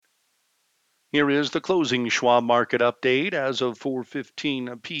Here is the closing Schwab market update as of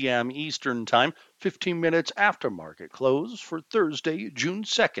 4:15 p.m. Eastern Time, 15 minutes after market close for Thursday, June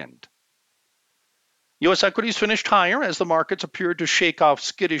 2nd. U.S. equities finished higher as the markets appeared to shake off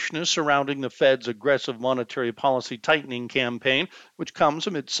skittishness surrounding the Fed's aggressive monetary policy tightening campaign, which comes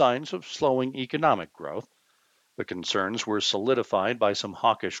amid signs of slowing economic growth. The concerns were solidified by some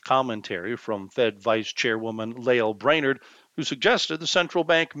hawkish commentary from Fed Vice Chairwoman Lael Brainerd, who suggested the central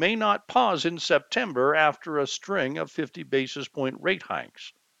bank may not pause in September after a string of 50 basis point rate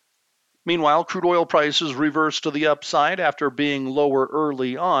hikes. Meanwhile, crude oil prices reversed to the upside after being lower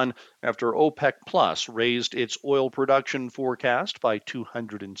early on after OPEC Plus raised its oil production forecast by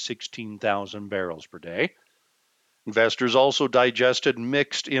 216,000 barrels per day. Investors also digested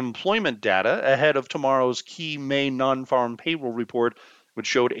mixed employment data ahead of tomorrow's key May non-farm payroll report, which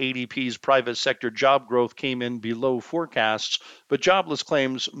showed ADP's private sector job growth came in below forecasts, but jobless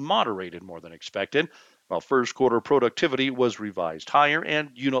claims moderated more than expected, while first quarter productivity was revised higher and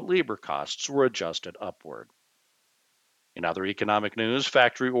unit labor costs were adjusted upward. In other economic news,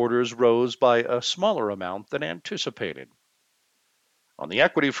 factory orders rose by a smaller amount than anticipated. On the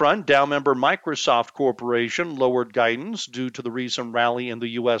equity front, Dow member Microsoft Corporation lowered guidance due to the recent rally in the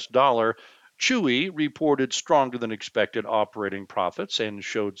U.S. dollar. Chewy reported stronger than expected operating profits and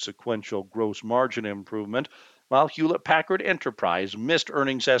showed sequential gross margin improvement, while Hewlett Packard Enterprise missed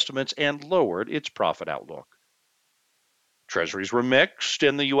earnings estimates and lowered its profit outlook. Treasuries were mixed,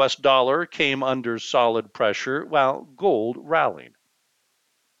 and the U.S. dollar came under solid pressure, while gold rallied.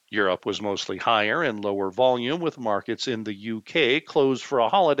 Europe was mostly higher and lower volume, with markets in the UK closed for a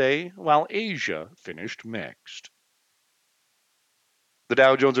holiday, while Asia finished mixed. The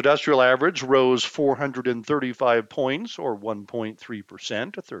Dow Jones Industrial Average rose 435 points, or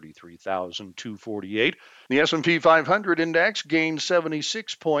 1.3%, to 33,248. The S&P 500 index gained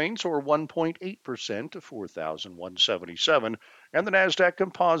 76 points, or 1.8%, to 4,177. And the Nasdaq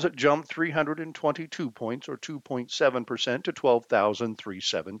Composite jumped 322 points, or 2.7%, to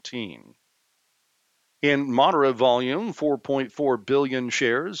 12,317. In moderate volume, 4.4 billion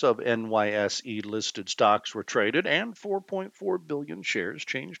shares of NYSE listed stocks were traded, and 4.4 billion shares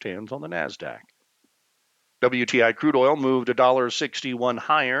changed hands on the Nasdaq. WTI crude oil moved $1.61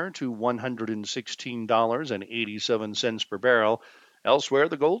 higher to $116.87 per barrel. Elsewhere,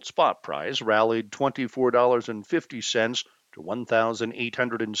 the gold spot price rallied $24.50 to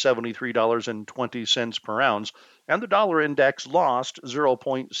 $1,873.20 per ounce, and the dollar index lost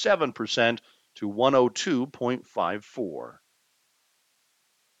 0.7% to 102.54.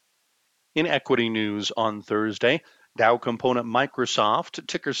 In equity news on Thursday, Dow component Microsoft,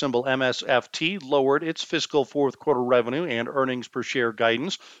 ticker symbol MSFT, lowered its fiscal fourth quarter revenue and earnings per share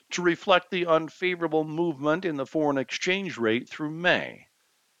guidance to reflect the unfavorable movement in the foreign exchange rate through May.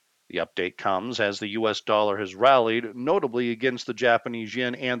 The update comes as the U.S. dollar has rallied, notably against the Japanese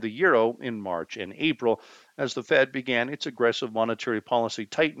yen and the euro in March and April, as the Fed began its aggressive monetary policy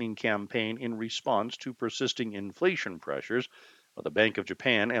tightening campaign in response to persisting inflation pressures, while the Bank of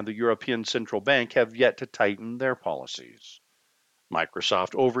Japan and the European Central Bank have yet to tighten their policies.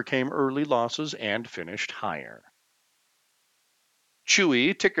 Microsoft overcame early losses and finished higher.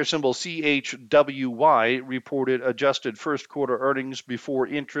 Chewy, ticker symbol CHWY, reported adjusted first quarter earnings before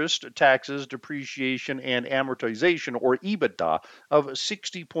interest, taxes, depreciation, and amortization, or EBITDA, of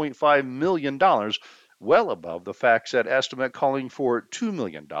 $60.5 million, well above the FactSet estimate calling for $2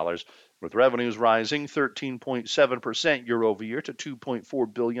 million, with revenues rising 13.7% year over year to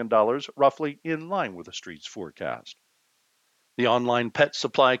 $2.4 billion, roughly in line with the Street's forecast. The online pet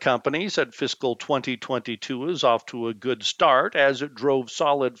supply company said fiscal 2022 is off to a good start as it drove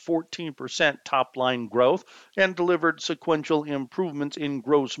solid 14% top-line growth and delivered sequential improvements in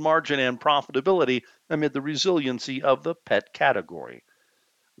gross margin and profitability amid the resiliency of the pet category.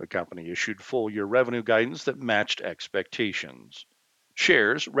 The company issued full-year revenue guidance that matched expectations.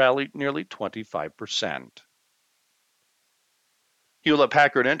 Shares rallied nearly 25%. Hewlett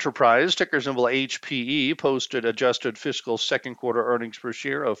Packard Enterprise, ticker symbol HPE, posted adjusted fiscal second quarter earnings per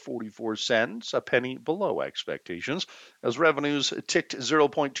share of 44 cents, a penny below expectations, as revenues ticked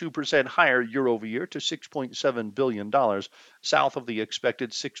 0.2% higher year over year to $6.7 billion, south of the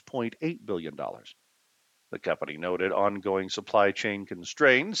expected $6.8 billion. The company noted ongoing supply chain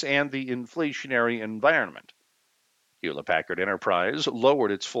constraints and the inflationary environment. Hewlett Packard Enterprise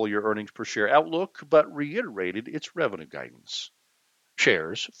lowered its full-year earnings per share outlook, but reiterated its revenue guidance.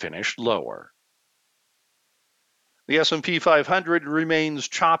 Shares finished lower. The S&P 500 remains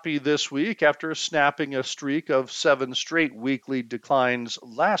choppy this week after snapping a streak of 7 straight weekly declines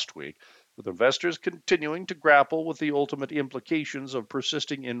last week, with investors continuing to grapple with the ultimate implications of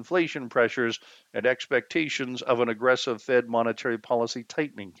persisting inflation pressures and expectations of an aggressive Fed monetary policy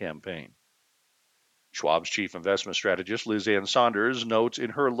tightening campaign. Schwab's chief investment strategist, Liz Ann Sonders, notes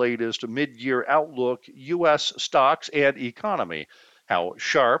in her latest mid-year outlook, U.S. stocks and economy, how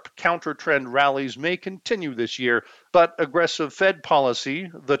sharp counter-trend rallies may continue this year, but aggressive Fed policy,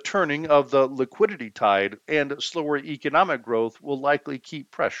 the turning of the liquidity tide, and slower economic growth will likely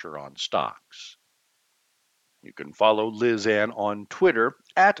keep pressure on stocks. You can follow Liz Ann on Twitter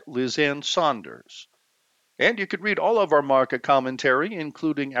at Liz Ann Sonders. And you could read all of our market commentary,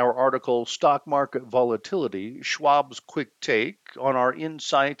 including our article Stock Market Volatility, Schwab's Quick Take, on our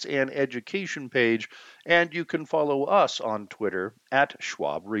Insights and Education page, and you can follow us on Twitter at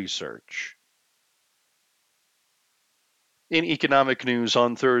Schwab Research. In economic news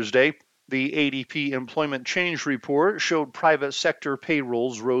on Thursday, the ADP Employment Change Report showed private sector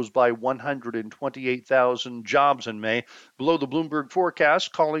payrolls rose by 128,000 jobs in May, below the Bloomberg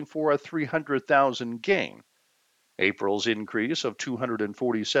forecast calling for a 300,000 gain. April's increase of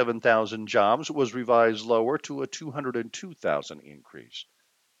 247,000 jobs was revised lower to a 202,000 increase.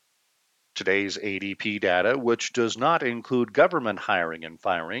 Today's ADP data, which does not include government hiring and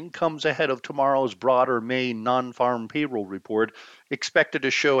firing, comes ahead of tomorrow's broader May non-farm payroll report, expected to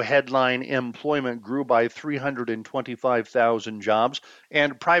show headline employment grew by 325,000 jobs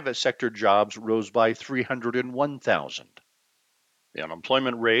and private sector jobs rose by 301,000. The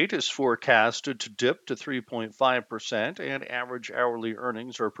unemployment rate is forecasted to dip to 3.5%, and average hourly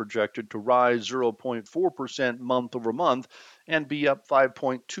earnings are projected to rise 0.4% month over month and be up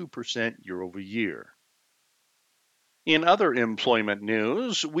 5.2% year over year. In other employment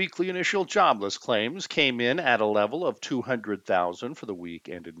news, weekly initial jobless claims came in at a level of 200,000 for the week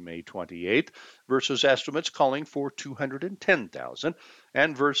ended May 28th versus estimates calling for 210,000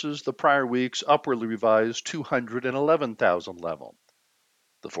 and versus the prior week's upwardly revised 211,000 level.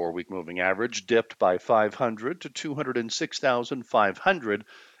 The 4-week moving average dipped by 500 to 206,500,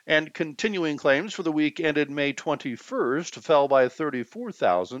 and continuing claims for the week ended May 21st fell by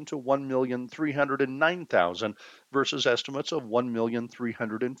 34,000 to 1,309,000 versus estimates of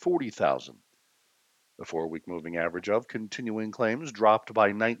 1,340,000. The 4-week moving average of continuing claims dropped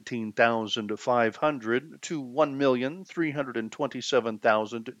by 19,500 to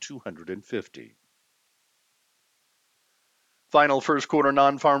 1,327,250. Final first quarter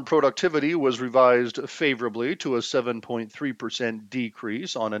non-farm productivity was revised favorably to a 7.3%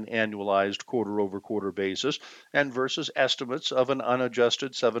 decrease on an annualized quarter-over-quarter basis and versus estimates of an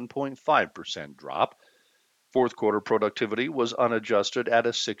unadjusted 7.5% drop. Fourth quarter productivity was unadjusted at a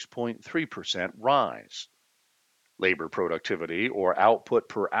 6.3% rise. Labor productivity, or output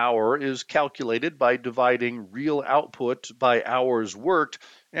per hour, is calculated by dividing real output by hours worked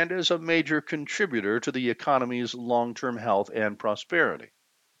and is a major contributor to the economy's long-term health and prosperity.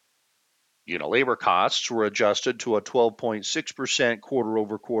 Unit labor costs were adjusted to a 12.6%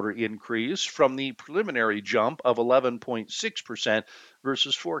 quarter-over-quarter increase from the preliminary jump of 11.6%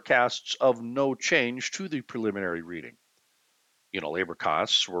 versus forecasts of no change to the preliminary reading. Unit labor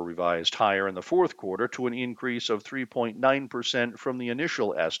costs were revised higher in the fourth quarter to an increase of 3.9% from the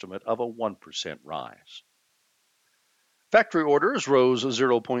initial estimate of a 1% rise. Factory orders rose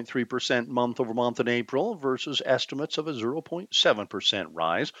 0.3% month over month in April versus estimates of a 0.7%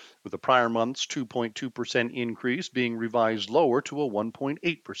 rise, with the prior month's 2.2% increase being revised lower to a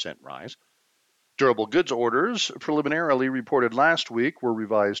 1.8% rise. Durable goods orders, preliminarily reported last week, were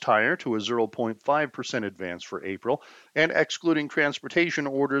revised higher to a 0.5% advance for April, and excluding transportation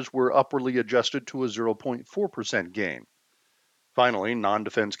orders were upwardly adjusted to a 0.4% gain. Finally,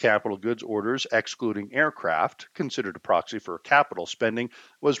 non-defense capital goods orders, excluding aircraft, considered a proxy for capital spending,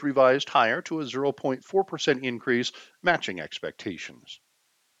 was revised higher to a 0.4% increase, matching expectations.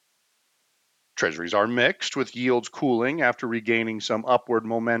 Treasuries are mixed, with yields cooling after regaining some upward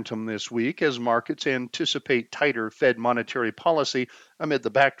momentum this week as markets anticipate tighter Fed monetary policy amid the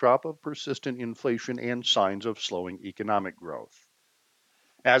backdrop of persistent inflation and signs of slowing economic growth.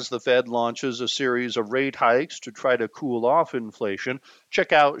 As the Fed launches a series of rate hikes to try to cool off inflation,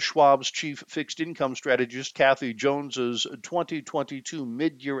 check out Schwab's chief fixed income strategist Kathy Jones's 2022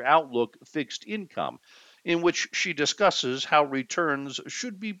 mid-year outlook fixed income, in which she discusses how returns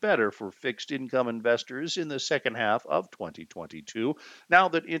should be better for fixed income investors in the second half of 2022, now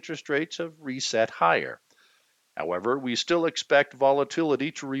that interest rates have reset higher. However, we still expect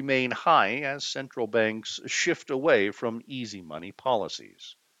volatility to remain high as central banks shift away from easy money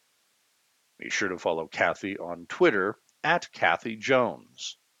policies. Be sure to follow Kathy on Twitter at Kathy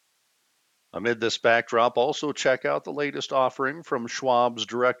Jones. Amid this backdrop, also check out the latest offering from Schwab's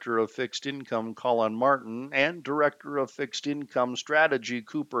Director of Fixed Income, Colin Martin, and Director of Fixed Income Strategy,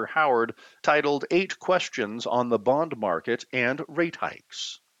 Cooper Howard, titled 8 Questions on the Bond Market and Rate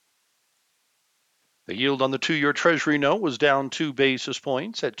Hikes. The yield on the 2-year Treasury note was down 2 basis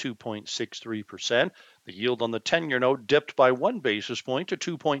points at 2.63%. The yield on the 10-year note dipped by 1 basis point to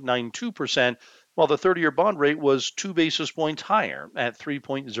 2.92%, while the 30-year bond rate was 2 basis points higher at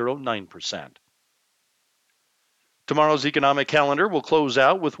 3.09%. Tomorrow's economic calendar will close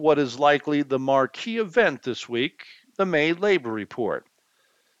out with what is likely the marquee event this week, the May labor report.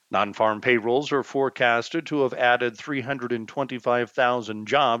 Non-farm payrolls are forecasted to have added 325,000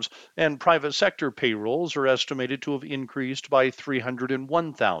 jobs, and private sector payrolls are estimated to have increased by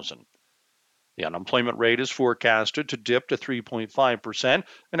 301,000. The unemployment rate is forecasted to dip to 3.5%,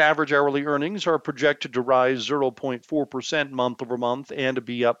 and average hourly earnings are projected to rise 0.4% month over month and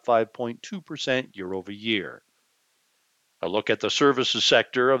be up 5.2% year over year. A look at the services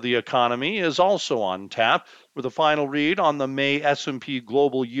sector of the economy is also on tap, with a final read on the May S&P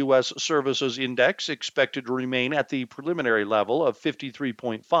Global U.S. Services Index expected to remain at the preliminary level of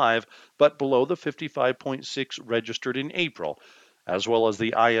 53.5, but below the 55.6 registered in April, as well as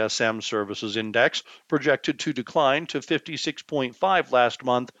the ISM Services Index projected to decline to 56.5 last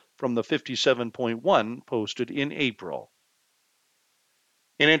month from the 57.1 posted in April.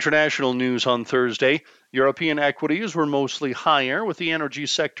 In international news on Thursday, European equities were mostly higher, with the energy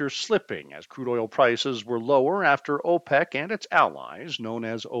sector slipping as crude oil prices were lower after OPEC and its allies, known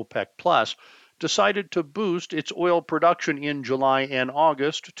as OPEC Plus, decided to boost its oil production in July and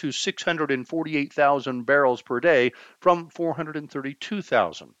August to 648,000 barrels per day from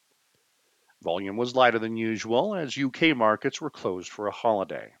 432,000. Volume was lighter than usual as UK markets were closed for a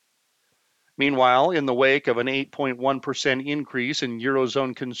holiday. Meanwhile, in the wake of an 8.1% increase in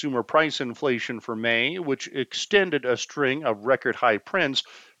Eurozone consumer price inflation for May, which extended a string of record high prints,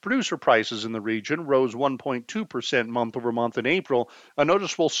 producer prices in the region rose 1.2% month over month in April, a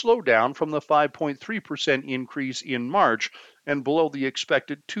noticeable slowdown from the 5.3% increase in March and below the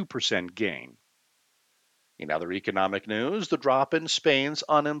expected 2% gain. In other economic news, the drop in Spain's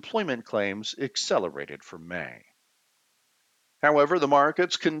unemployment claims accelerated for May. However, the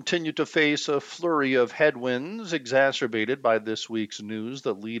markets continue to face a flurry of headwinds, exacerbated by this week's news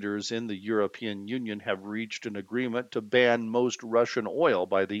that leaders in the European Union have reached an agreement to ban most Russian oil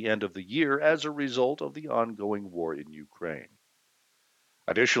by the end of the year as a result of the ongoing war in Ukraine.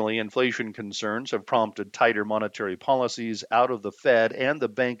 Additionally, inflation concerns have prompted tighter monetary policies out of the Fed and the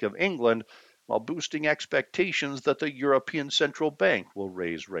Bank of England, while boosting expectations that the European Central Bank will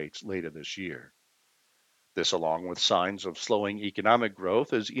raise rates later this year. This, along with signs of slowing economic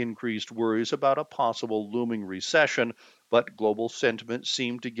growth, has increased worries about a possible looming recession, but global sentiment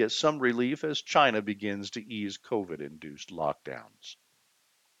seemed to get some relief as China begins to ease COVID-induced lockdowns.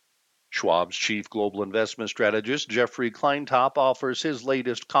 Schwab's chief global investment strategist, Jeffrey Kleintop, offers his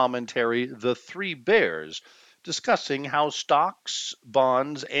latest commentary, The Three Bears, discussing how stocks,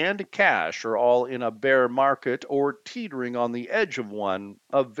 bonds, and cash are all in a bear market or teetering on the edge of one,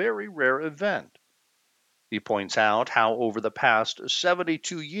 a very rare event. He points out how over the past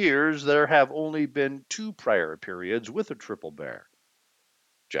 72 years there have only been 2 prior periods with a triple bear.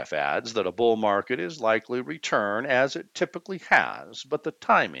 Jeff adds that a bull market is likely to return as it typically has, but the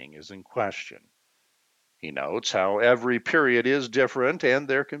timing is in question. He notes how every period is different and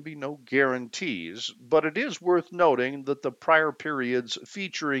there can be no guarantees, but it is worth noting that the prior periods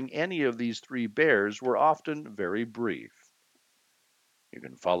featuring any of these 3 bears were often very brief. You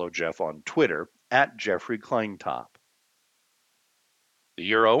can follow Jeff on Twitter at Jeffrey Kleintop. The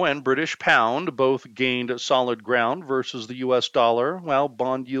euro and British pound both gained solid ground versus the US dollar, while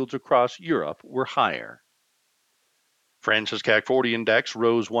bond yields across Europe were higher. France's CAC 40 index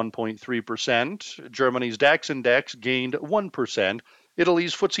rose 1.3%, Germany's DAX index gained 1%,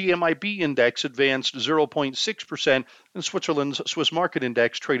 Italy's FTSE MIB index advanced 0.6%, and Switzerland's Swiss market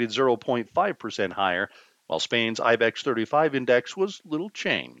index traded 0.5% higher, while Spain's IBEX 35 index was little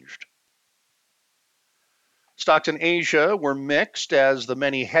changed. Stocks in Asia were mixed as the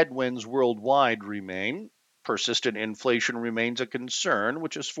many headwinds worldwide remain. Persistent inflation remains a concern,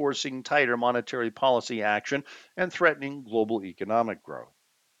 which is forcing tighter monetary policy action and threatening global economic growth.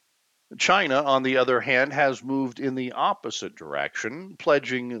 China, on the other hand, has moved in the opposite direction,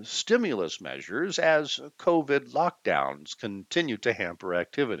 pledging stimulus measures as COVID lockdowns continue to hamper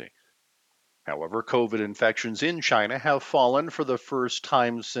activity. However, COVID infections in China have fallen for the first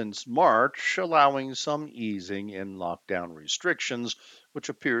time since March, allowing some easing in lockdown restrictions, which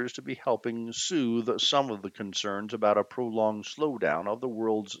appears to be helping soothe some of the concerns about a prolonged slowdown of the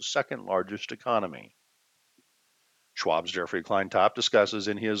world's second largest economy. Schwab's Jeffrey Kleintop discusses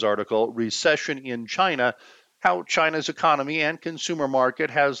in his article, Recession in China, how China's economy and consumer market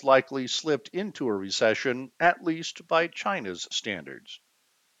has likely slipped into a recession, at least by China's standards.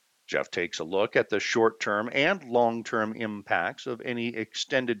 Jeff takes a look at the short term and long term impacts of any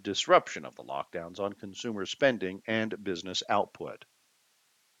extended disruption of the lockdowns on consumer spending and business output.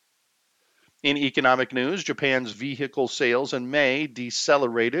 In economic news, Japan's vehicle sales in May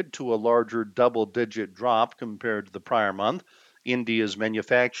decelerated to a larger double-digit drop compared to the prior month. India's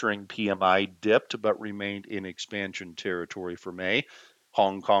manufacturing PMI dipped but remained in expansion territory for May.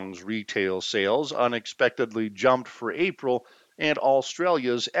 Hong Kong's retail sales unexpectedly jumped for April, and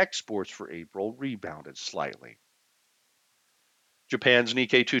Australia's exports for April rebounded slightly. Japan's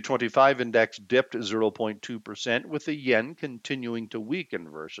Nikkei 225 index dipped 0.2%, with the yen continuing to weaken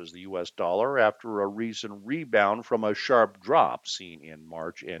versus the US dollar after a recent rebound from a sharp drop seen in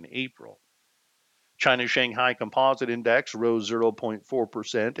March and April. China's Shanghai Composite Index rose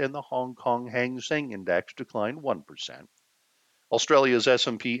 0.4%, and the Hong Kong Hang Seng Index declined 1%. Australia's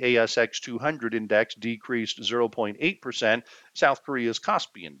S&P ASX 200 index decreased 0.8%. South Korea's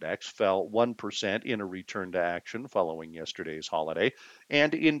Kospi index fell 1% in a return to action following yesterday's holiday,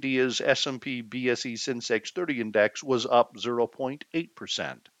 and India's S&P BSE Sensex 30 index was up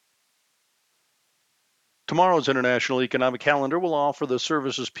 0.8%. Tomorrow's International Economic Calendar will offer the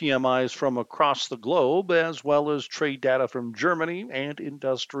services PMIs from across the globe, as well as trade data from Germany and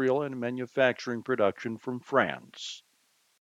industrial and manufacturing production from France.